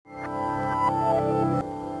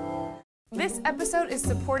episode is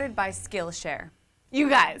supported by Skillshare. You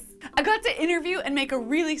guys, I got to interview and make a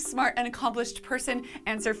really smart and accomplished person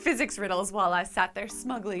answer physics riddles while I sat there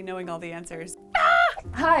smugly knowing all the answers.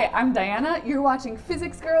 Hi, I'm Dianna. You're watching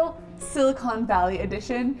Physics Girl, Silicon Valley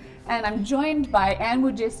Edition, and I'm joined by Anne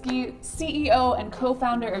Wojcicki, CEO and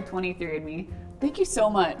co-founder of 23andMe. Thank you so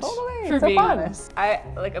much for being on this.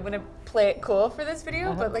 I'm gonna play it cool for this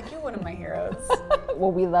video, but you're one of my heroes.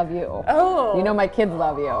 Well, we love you. Oh. You know my kids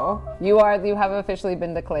love you. You have officially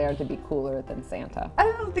been declared to be cooler than Santa. I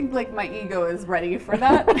don't think my ego is ready for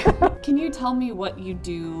that. Can you tell me what you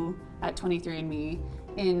do at 23andMe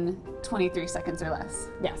in 23 seconds or less?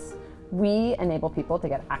 Yes. We enable people to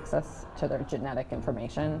get access to their genetic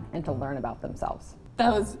information and to learn about themselves.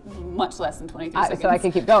 That was much less than 23 seconds. So I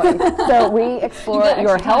can keep going. So we explore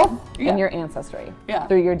your health and your ancestry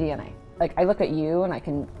through your DNA. I look at you and I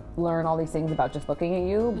can learn all these things about just looking at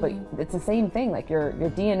you, but it's the same thing. Your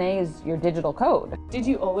DNA is your digital code. Did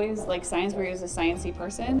you always like science? Were you a sciencey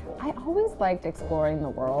person? I always liked exploring the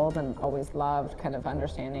world and always loved kind of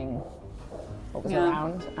understanding what was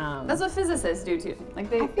around. That's what physicists do too.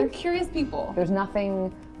 They're curious people. There's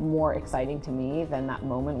nothing more exciting to me than that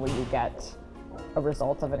moment where you get a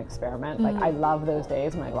result of an experiment. I love those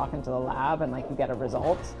days when I walk into the lab and you get a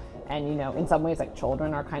result. And in some ways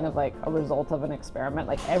children are kind of like a result of an experiment.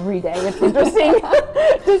 Every day it's interesting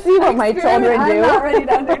to see what my children do. I'm not ready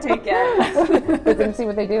to undertake yet. To see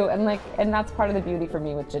what they do. And that's part of the beauty for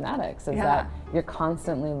me with genetics is that you're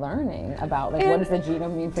constantly learning about what does the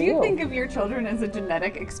genome mean for you. Do you think of your children as a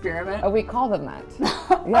genetic experiment? Oh, we call them that.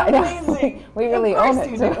 Amazing. We really own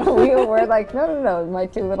it. So we're like, no, my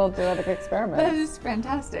two little genetic experiments. That is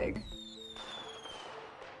fantastic.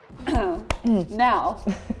 Now,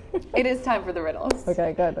 it is time for the riddles.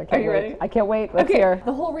 Okay, good. Are you ready? I can't wait. Let's hear.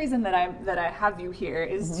 The whole reason that I have you here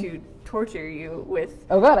is to torture you with.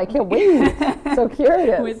 Oh God, I can't wait. So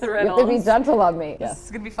curious. With the riddles. You have to be gentle on me. This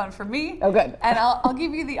is gonna be fun for me. Oh, good. And I'll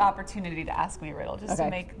give you the opportunity to ask me a riddle just to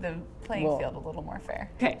make the playing field a little more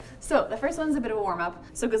fair. Okay. So the first one's a bit of a warm up.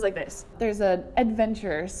 So it goes like this: there's an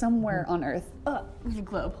adventurer somewhere on Earth. There's a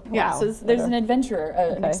globe. Wow. Yeah. So there's an adventurer,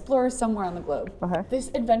 an explorer somewhere on the globe.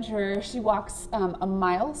 This adventurer, she walks a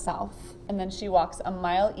mile south, and then she walks a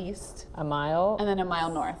mile east. A mile. And then a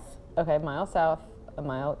mile north. Okay, mile south, a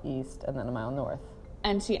mile east, and then a mile north.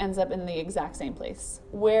 And she ends up in the exact same place.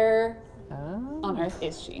 Where on Earth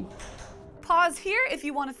is she? Pause here if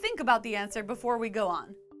you want to think about the answer before we go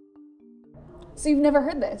on. So you've never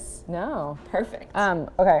heard this? No. Perfect.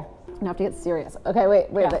 Okay. I have to get serious. Okay, wait.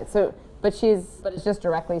 So, but it's just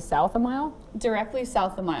directly south a mile? Directly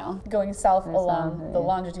south a mile. Going south along the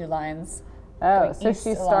longitude lines. Oh, so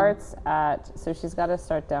she starts so she's got to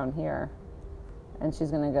start down here. And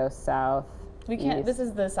she's going to go south. We can't, east. This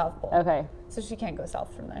is the South Pole. Okay. So she can't go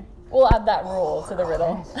south from there. We'll add that rule to the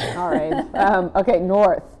riddle. All right. Okay,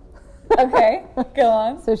 north. Okay, go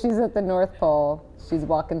on. So she's at the North Pole, she's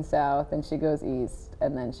walking south, and she goes east,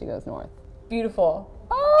 and then she goes north. Beautiful.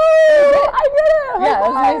 Oh, I did it! Yeah,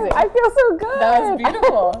 that's amazing. I feel so good. That was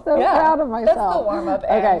beautiful. So proud of myself. That's the warm-up,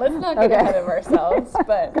 Anne. Let's not get ahead of ourselves,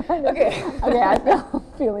 but okay. Okay, I'm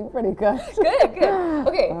feeling pretty good. Good.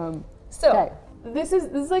 Okay, This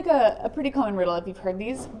is like a pretty common riddle if you've heard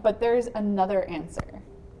these, but there's another answer.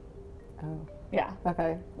 Oh. Yeah.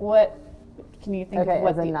 Okay. What can you think of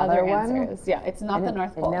what the other one? answer is? Yeah, it's not the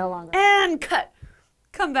North Pole. No longer. And cut!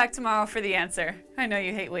 Come back tomorrow for the answer. I know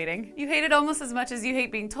you hate waiting. You hate it almost as much as you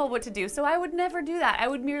hate being told what to do, so I would never do that. I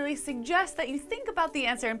would merely suggest that you think about the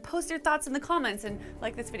answer and post your thoughts in the comments and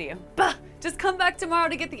like this video. Bah! Just come back tomorrow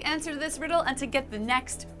to get the answer to this riddle and to get the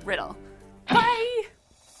next riddle. Bye!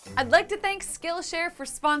 I'd like to thank Skillshare for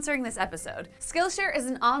sponsoring this episode. Skillshare is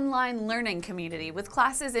an online learning community with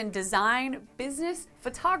classes in design, business,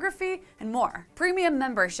 photography, and more. Premium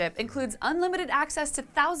membership includes unlimited access to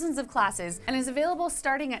thousands of classes and is available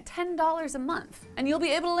starting at $10 a month. And you'll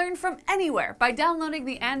be able to learn from anywhere by downloading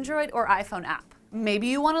the Android or iPhone app. Maybe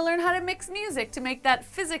you want to learn how to mix music to make that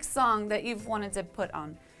physics song that you've wanted to put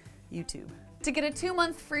on YouTube. To get a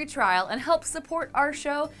 2-month free trial and help support our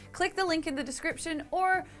show, click the link in the description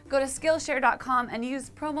or go to Skillshare.com and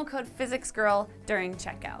use promo code PhysicsGirl during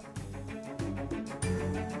checkout.